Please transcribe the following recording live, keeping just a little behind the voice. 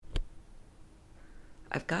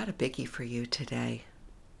I've got a biggie for you today.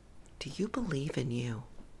 Do you believe in you?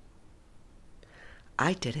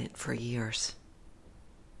 I didn't for years.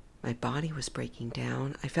 My body was breaking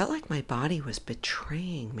down. I felt like my body was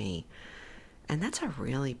betraying me. And that's a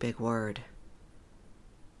really big word.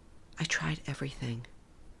 I tried everything.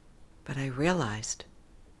 But I realized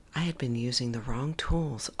I had been using the wrong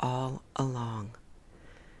tools all along.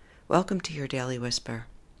 Welcome to your Daily Whisper.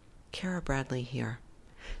 Kara Bradley here,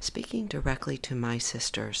 speaking directly to my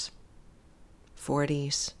sisters.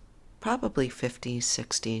 40s, probably 50s,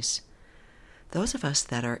 60s. Those of us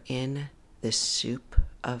that are in this soup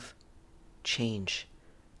of change.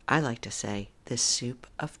 I like to say this soup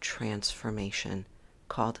of transformation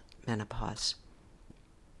called menopause.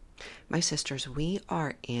 My sisters, we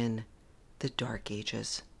are in the dark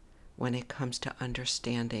ages when it comes to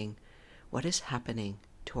understanding what is happening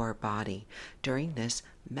to our body during this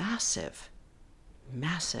massive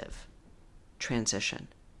transition,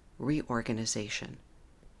 reorganization.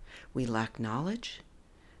 We lack knowledge.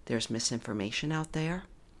 There's misinformation out there.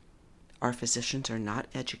 Our physicians are not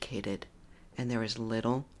educated, and there is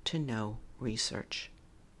little to no research.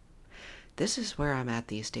 This is where I'm at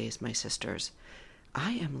these days, my sisters.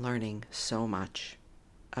 I am learning so much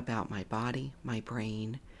about my body, my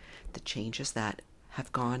brain, the changes that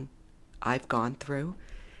I've gone through,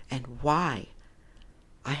 and why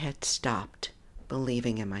I had stopped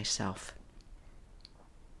believing in myself.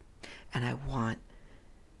 And I want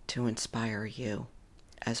to inspire you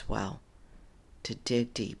as well to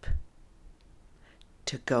dig deep,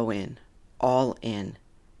 to go in, all in,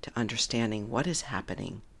 to understanding what is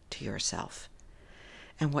happening to yourself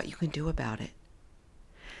and what you can do about it.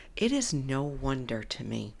 It is no wonder to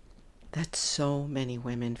me that so many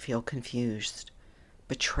women feel confused,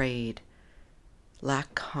 betrayed,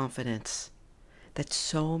 lack confidence, that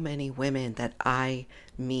so many women that I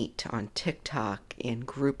meet on TikTok, in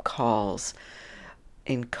group calls,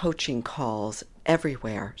 in coaching calls,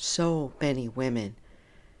 everywhere, so many women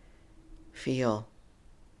feel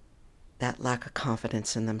that lack of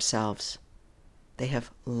confidence in themselves. They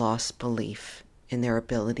have lost belief in their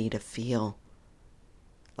ability to feel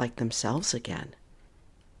like themselves again.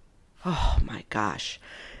 Oh my gosh.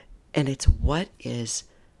 And it's what is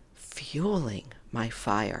fueling my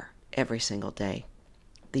fire every single day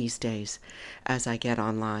these days, as I get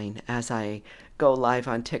online, as I go live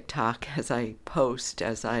on TikTok, as I post,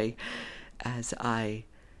 as I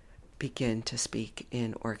begin to speak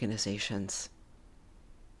in organizations.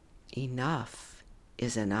 Enough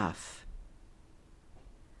is enough.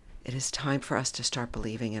 It is time for us to start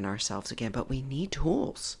believing in ourselves again, but we need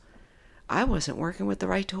tools. I wasn't working with the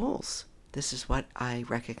right tools. This is what I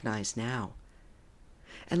recognize now.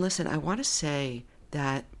 And listen, I want to say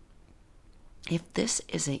that if this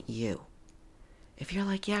isn't you, if you're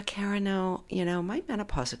like, yeah, Karen, no, my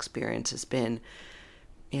menopause experience has been,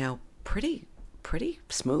 pretty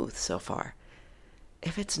smooth so far.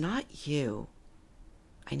 If it's not you,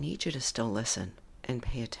 I need you to still listen and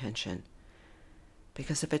pay attention.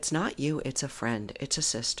 Because if it's not you, it's a friend, it's a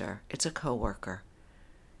sister, it's a coworker.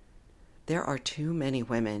 There are too many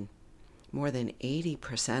women, more than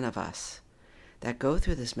 80% of us, that go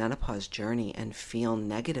through this menopause journey and feel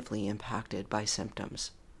negatively impacted by symptoms.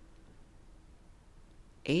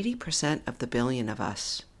 80% of the billion of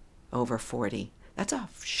us over 40, that's a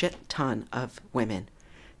shit ton of women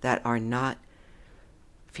that are not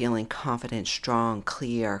feeling confident, strong,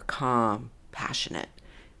 clear, calm, passionate,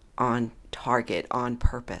 on target, on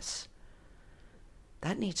purpose.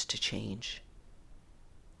 That needs to change.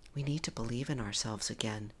 We need to believe in ourselves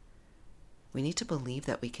again. We need to believe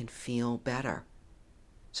that we can feel better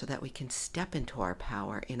so that we can step into our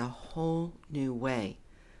power in a whole new way,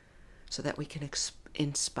 so that we can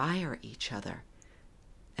inspire each other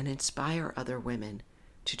and inspire other women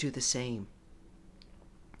to do the same.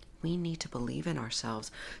 We need to believe in ourselves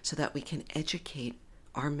so that we can educate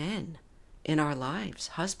our men in our lives,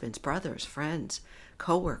 husbands, brothers, friends,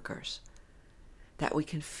 co-workers, that we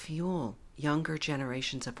can fuel younger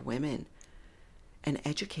generations of women and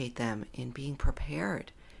educate them in being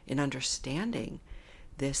prepared, in understanding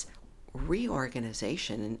this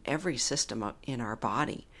reorganization in every system in our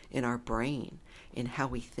body, in our brain, in how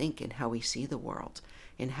we think and how we see the world,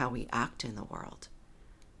 in how we act in the world.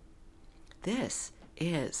 This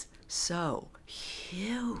is so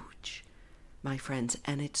huge, my friends,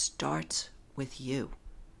 and it starts with you.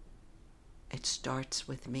 It starts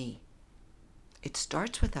with me. It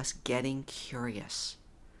starts with us getting curious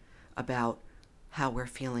about how we're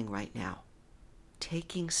feeling right now.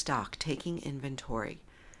 Taking stock, taking inventory.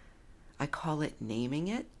 I call it naming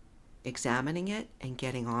it, examining it, and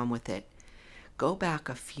getting on with it. Go back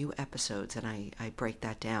a few episodes and I break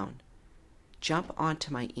that down. Jump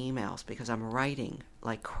onto my emails because I'm writing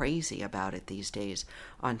like crazy about it these days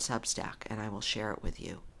on Substack, and I will share it with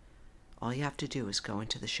you. All you have to do is go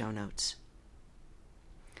into the show notes.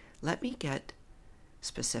 Let me get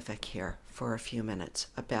specific here for a few minutes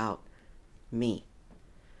about me.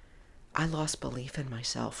 I lost belief in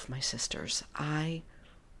myself, my sisters. I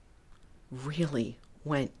really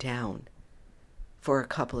went down for a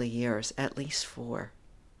couple of years, at least 4.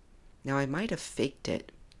 Now, I might have faked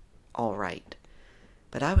it all right,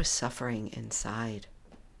 but I was suffering inside.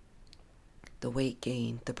 The weight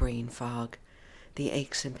gain, the brain fog, the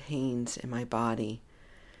aches and pains in my body,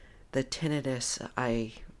 the tinnitus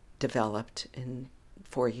I developed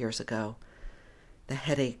 4 years ago, the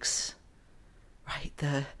headaches, right?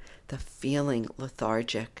 The feeling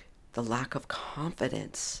lethargic, the lack of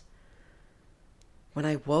confidence. When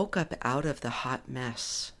I woke up out of the hot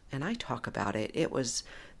mess, and I talk about it, it was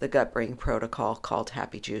the gut-brain protocol called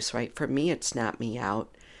Happy Juice, right? For me, it snapped me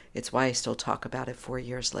out. It's why I still talk about it 4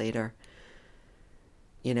 years later.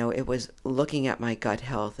 You know, it was looking at my gut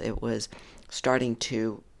health. It was starting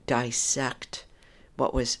to dissect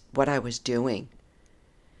what I was doing.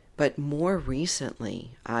 But more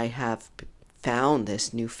recently, I have found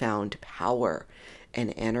this newfound power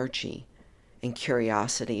and energy and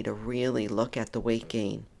curiosity to really look at the weight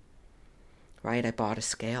gain. Right? I bought a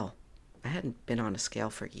scale. I hadn't been on a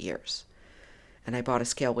scale for years. And I bought a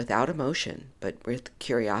scale without emotion, but with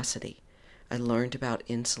curiosity. I learned about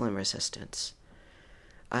insulin resistance.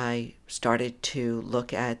 I started to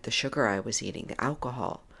look at the sugar I was eating, the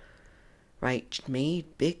alcohol, right?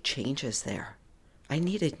 Made big changes there. I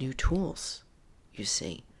needed new tools, you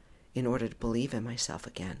see, in order to believe in myself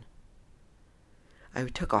again. I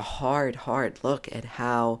took a hard look at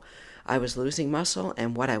how I was losing muscle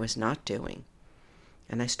and what I was not doing.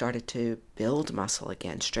 And I started to build muscle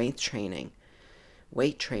again, strength training,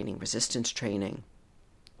 weight training, resistance training.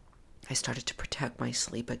 I started to protect my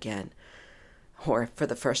sleep again, or for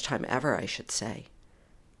the first time ever, I should say.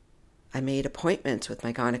 I made appointments with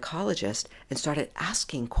my gynecologist and started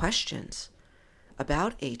asking questions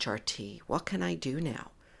about HRT. What can I do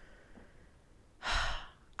now?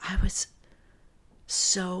 I was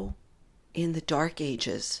so in the dark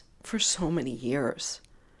ages for so many years.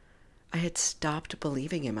 I had stopped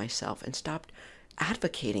believing in myself and stopped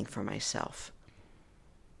advocating for myself.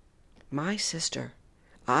 My sister,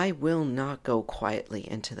 I will not go quietly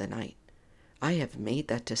into the night. I have made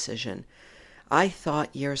that decision. I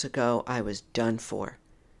thought years ago I was done for.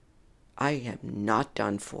 I am not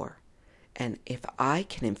done for. And if I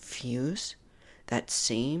can infuse that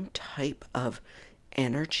same type of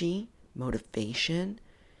energy, motivation,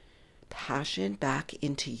 passion back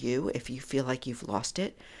into you, if you feel like you've lost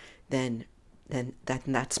it, then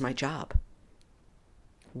that's my job.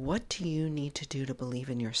 What do you need to do to believe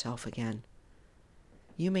in yourself again?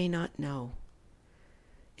 You may not know.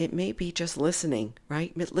 It may be just listening,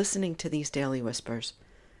 right? Listening to these daily whispers.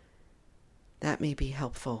 That may be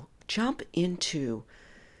helpful. Jump into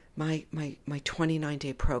my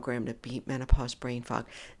 29-day program to beat menopause brain fog.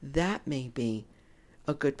 That may be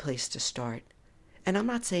a good place to start. And I'm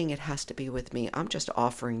not saying it has to be with me. I'm just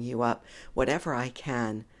offering you up whatever I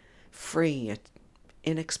can, free,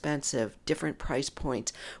 inexpensive, different price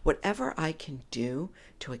points, whatever I can do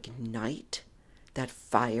to ignite that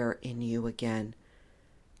fire in you again,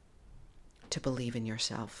 to believe in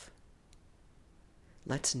yourself.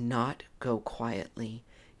 Let's not go quietly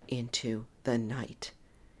into the night.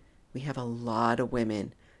 We have a lot of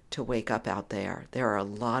women to wake up out there. There are a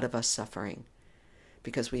lot of us suffering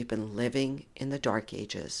because we've been living in the dark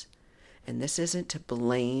ages. And this isn't to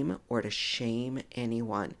blame or to shame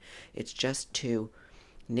anyone. It's just to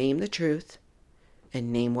name the truth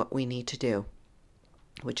and name what we need to do,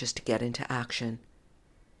 which is to get into action.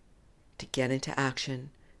 To get into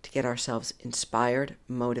action, to get ourselves inspired,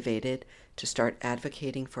 motivated, to start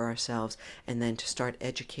advocating for ourselves, and then to start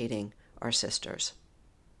educating our sisters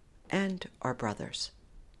and our brothers.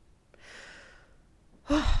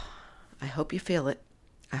 I hope you feel it.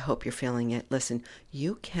 I hope you're feeling it. Listen,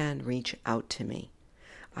 you can reach out to me.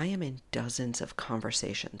 I am in dozens of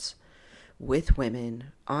conversations with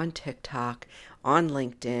women on TikTok, on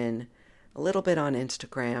LinkedIn, a little bit on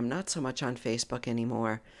Instagram, not so much on Facebook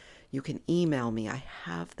anymore. You can email me. I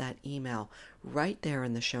have that email right there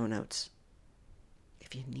in the show notes.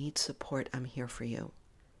 If you need support, I'm here for you.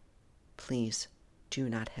 Please do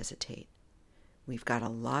not hesitate. We've got a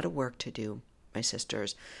lot of work to do, my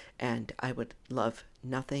sisters, and I would love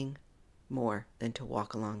nothing more than to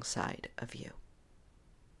walk alongside of you.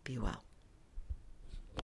 Be well.